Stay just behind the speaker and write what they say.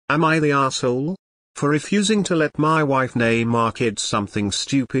Am I the asshole? For refusing to let my wife name our kid something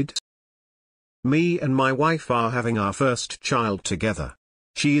stupid? Me and my wife are having our first child together.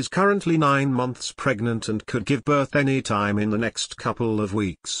 She is currently 9 months pregnant and could give birth any time in the next couple of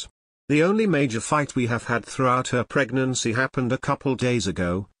weeks. The only major fight we have had throughout her pregnancy happened a couple days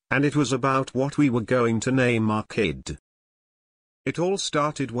ago, and it was about what we were going to name our kid. It all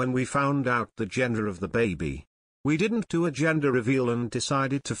started when we found out the gender of the baby. We didn't do a gender reveal and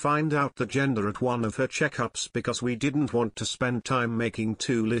decided to find out the gender at one of her checkups because we didn't want to spend time making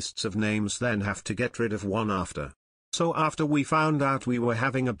 2 lists of names then have to get rid of one after. So after we found out we were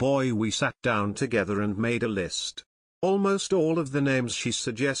having a boy, we sat down together and made a list. Almost all of the names she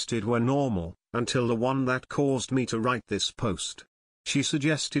suggested were normal, until the one that caused me to write this post. She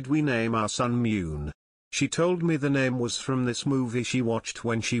suggested we name our son Mune. She told me the name was from this movie she watched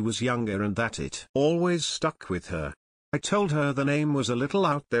when she was younger and that it always stuck with her. I told her the name was a little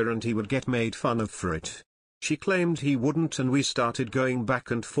out there and he would get made fun of for it. She claimed he wouldn't, and we started going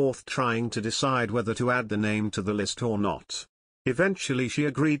back and forth trying to decide whether to add the name to the list or not. Eventually she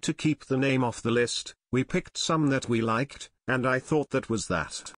agreed to keep the name off the list. We picked some that we liked, and I thought that was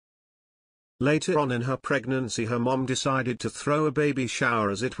that. Later on in her pregnancy, her mom decided to throw a baby shower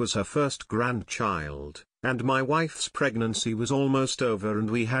as it was her first grandchild, and my wife's pregnancy was almost over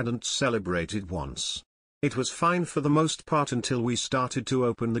and we hadn't celebrated once. It was fine for the most part until we started to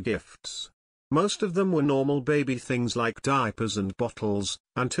open the gifts. Most of them were normal baby things like diapers and bottles,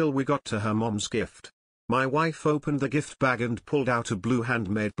 until we got to her mom's gift. My wife opened the gift bag and pulled out a blue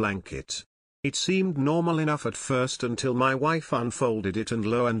handmade blanket. It seemed normal enough at first until my wife unfolded it, and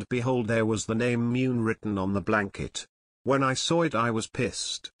lo and behold, there was the name Mune written on the blanket. When I saw it I was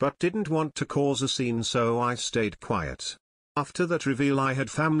pissed but didn't want to cause a scene, so I stayed quiet. After that reveal I had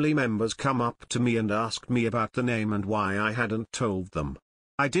family members come up to me and ask me about the name and why I hadn't told them.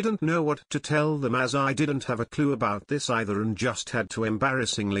 I didn't know what to tell them as I didn't have a clue about this either and just had to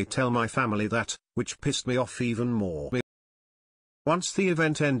embarrassingly tell my family that, which pissed me off even more. Once the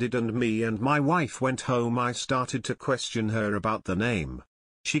event ended and me and my wife went home, I started to question her about the name.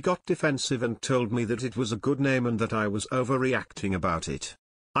 She got defensive and told me that it was a good name and that I was overreacting about it.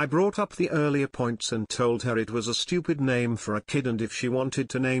 I brought up the earlier points and told her it was a stupid name for a kid, and if she wanted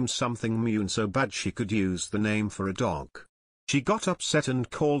to name something Mune so bad she could use the name for a dog. She got upset and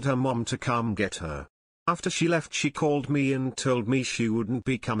called her mom to come get her. After she left she called me and told me she wouldn't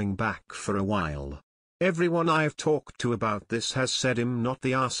be coming back for a while. Everyone I've talked to about this has said I'm not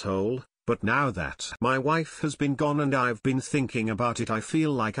the asshole, but now that my wife has been gone and I've been thinking about it, I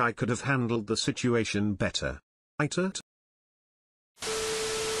feel like I could have handled the situation better. AITA?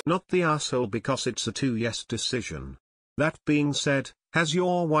 Not the asshole because it's a 2-yes decision. That being said, has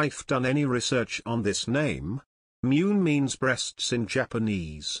your wife done any research on this name? Mune means breasts in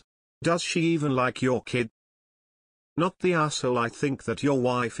Japanese. Does she even like your kid? Not the asshole. I think that your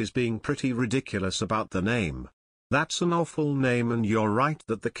wife is being pretty ridiculous about the name. That's an awful name and you're right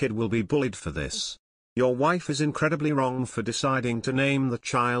that the kid will be bullied for this. Your wife is incredibly wrong for deciding to name the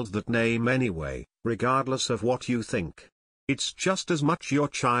child that name anyway, regardless of what you think. It's just as much your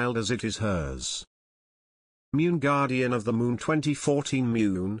child as it is hers. Mune, Guardian of the Moon. 2014.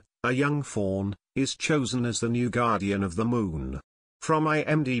 Mune, a young fawn, is chosen as the new Guardian of the Moon. From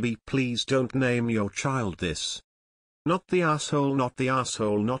IMDb. Please don't name your child this. Not the asshole. Not the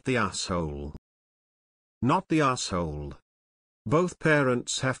asshole. Not the asshole. Not the asshole. Both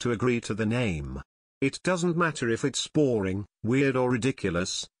parents have to agree to the name. It doesn't matter if it's boring, weird or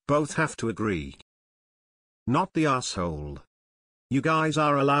ridiculous, both have to agree. Not the asshole. You guys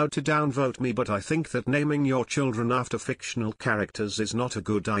are allowed to downvote me, but I think that naming your children after fictional characters is not a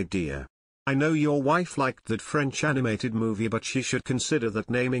good idea. I know your wife liked that French animated movie, but she should consider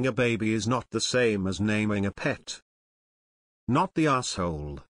that naming a baby is not the same as naming a pet. Not the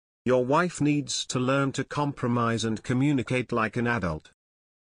asshole. Your wife needs to learn to compromise and communicate like an adult.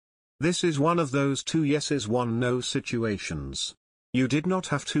 This is one of those 2 yeses 1 no situations. You did not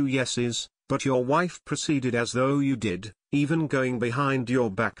have 2 yeses, but your wife proceeded as though you did, even going behind your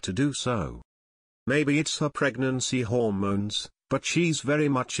back to do so. Maybe it's her pregnancy hormones, but she's very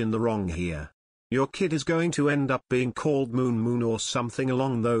much in the wrong here. Your kid is going to end up being called Moon or something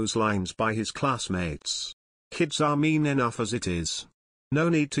along those lines by his classmates. Kids are mean enough as it is. No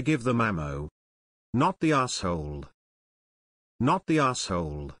need to give them ammo. Not the asshole. Not the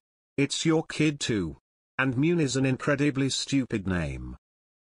asshole. It's your kid too. And Mune is an incredibly stupid name.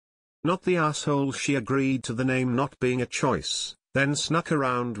 Not the asshole. She agreed to the name not being a choice, then snuck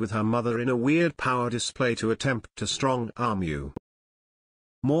around with her mother in a weird power display to attempt to strong-arm you.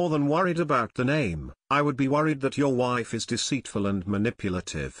 More than worried about the name, I would be worried that your wife is deceitful and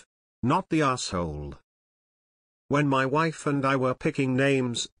manipulative. Not the asshole. When my wife and I were picking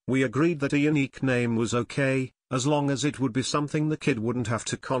names, we agreed that a unique name was okay, as long as it would be something the kid wouldn't have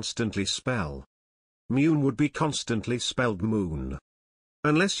to constantly spell. Moon would be constantly spelled moon.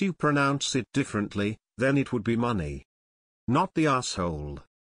 Unless you pronounce it differently, then it would be money. Not the asshole.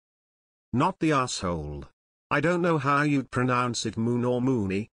 Not the asshole. I don't know how you'd pronounce it, moon or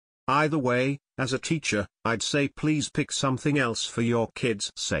moony. Either way, as a teacher, I'd say please pick something else for your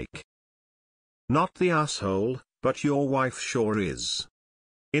kid's sake. Not the asshole, but your wife sure is.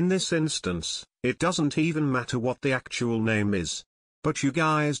 In this instance, it doesn't even matter what the actual name is. But you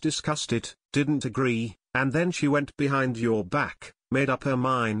guys discussed it, didn't agree, and then she went behind your back, made up her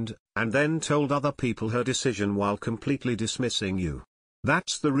mind, and then told other people her decision while completely dismissing you.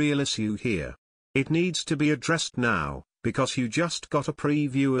 That's the real issue here. It needs to be addressed now, because you just got a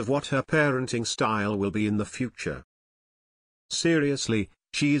preview of what her parenting style will be in the future. Seriously,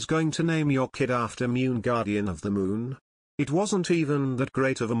 she is going to name your kid after Moon, Guardian of the Moon? It wasn't even that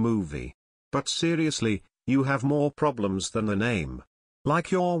great of a movie. But seriously, you have more problems than the name.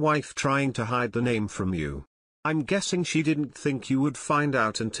 Like your wife trying to hide the name from you. I'm guessing she didn't think you would find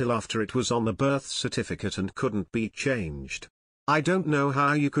out until after it was on the birth certificate and couldn't be changed. I don't know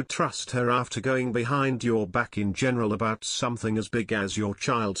how you could trust her after going behind your back in general about something as big as your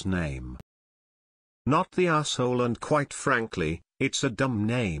child's name. Not the asshole, and quite frankly, it's a dumb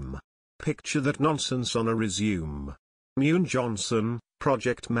name. Picture that nonsense on a resume. Moon Johnson,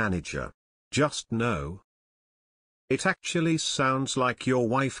 Project Manager. Just no. It actually sounds like your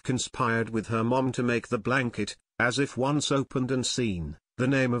wife conspired with her mom to make the blanket, as if once opened and seen, the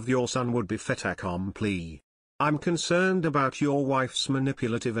name of your son would be fait accompli. I'm concerned about your wife's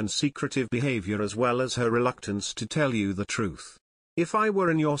manipulative and secretive behavior as well as her reluctance to tell you the truth. If I were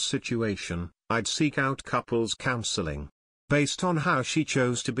in your situation, I'd seek out couples counseling. Based on how she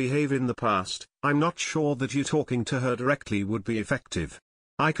chose to behave in the past, I'm not sure that you talking to her directly would be effective.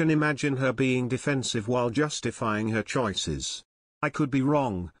 I can imagine her being defensive while justifying her choices. I could be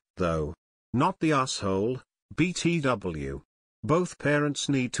wrong, though. Not the asshole, BTW. Both parents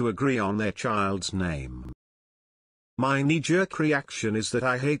need to agree on their child's name. My knee-jerk reaction is that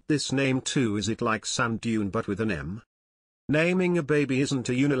I hate this name too. Is it like sand dune but with an M? Naming a baby isn't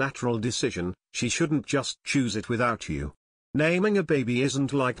a unilateral decision, she shouldn't just choose it without you. Naming a baby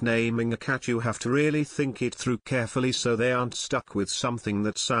isn't like naming a cat, you have to really think it through carefully so they aren't stuck with something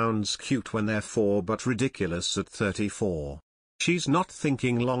that sounds cute when they're 4 but ridiculous at 34. She's not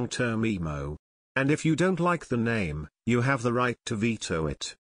thinking long-term emo. And if you don't like the name, you have the right to veto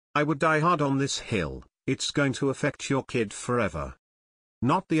it. I would die hard on this hill. It's going to affect your kid forever.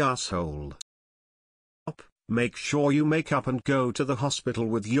 Not the asshole. Make sure you make up and go to the hospital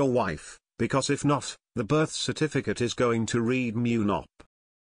with your wife, because if not, the birth certificate is going to read Munop.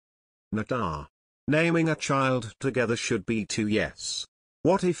 Nata. Naming a child together should be 2 yes.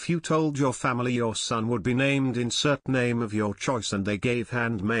 What if you told your family your son would be named insert name of your choice and they gave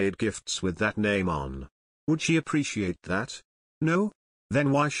handmade gifts with that name on? Would she appreciate that? No?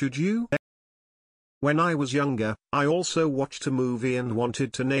 Then why should you? When I was younger, I also watched a movie and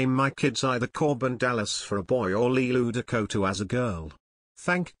wanted to name my kids either Corbin Dallas for a boy or Lilu Dakota as a girl.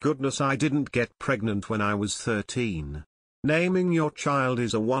 Thank goodness I didn't get pregnant when I was 13. Naming your child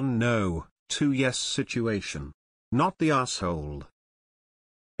is a 1 no, 2 yes situation. Not the asshole.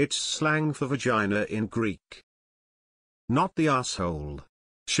 It's slang for vagina in Greek. Not the asshole.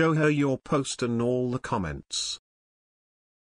 Show her your post and all the comments.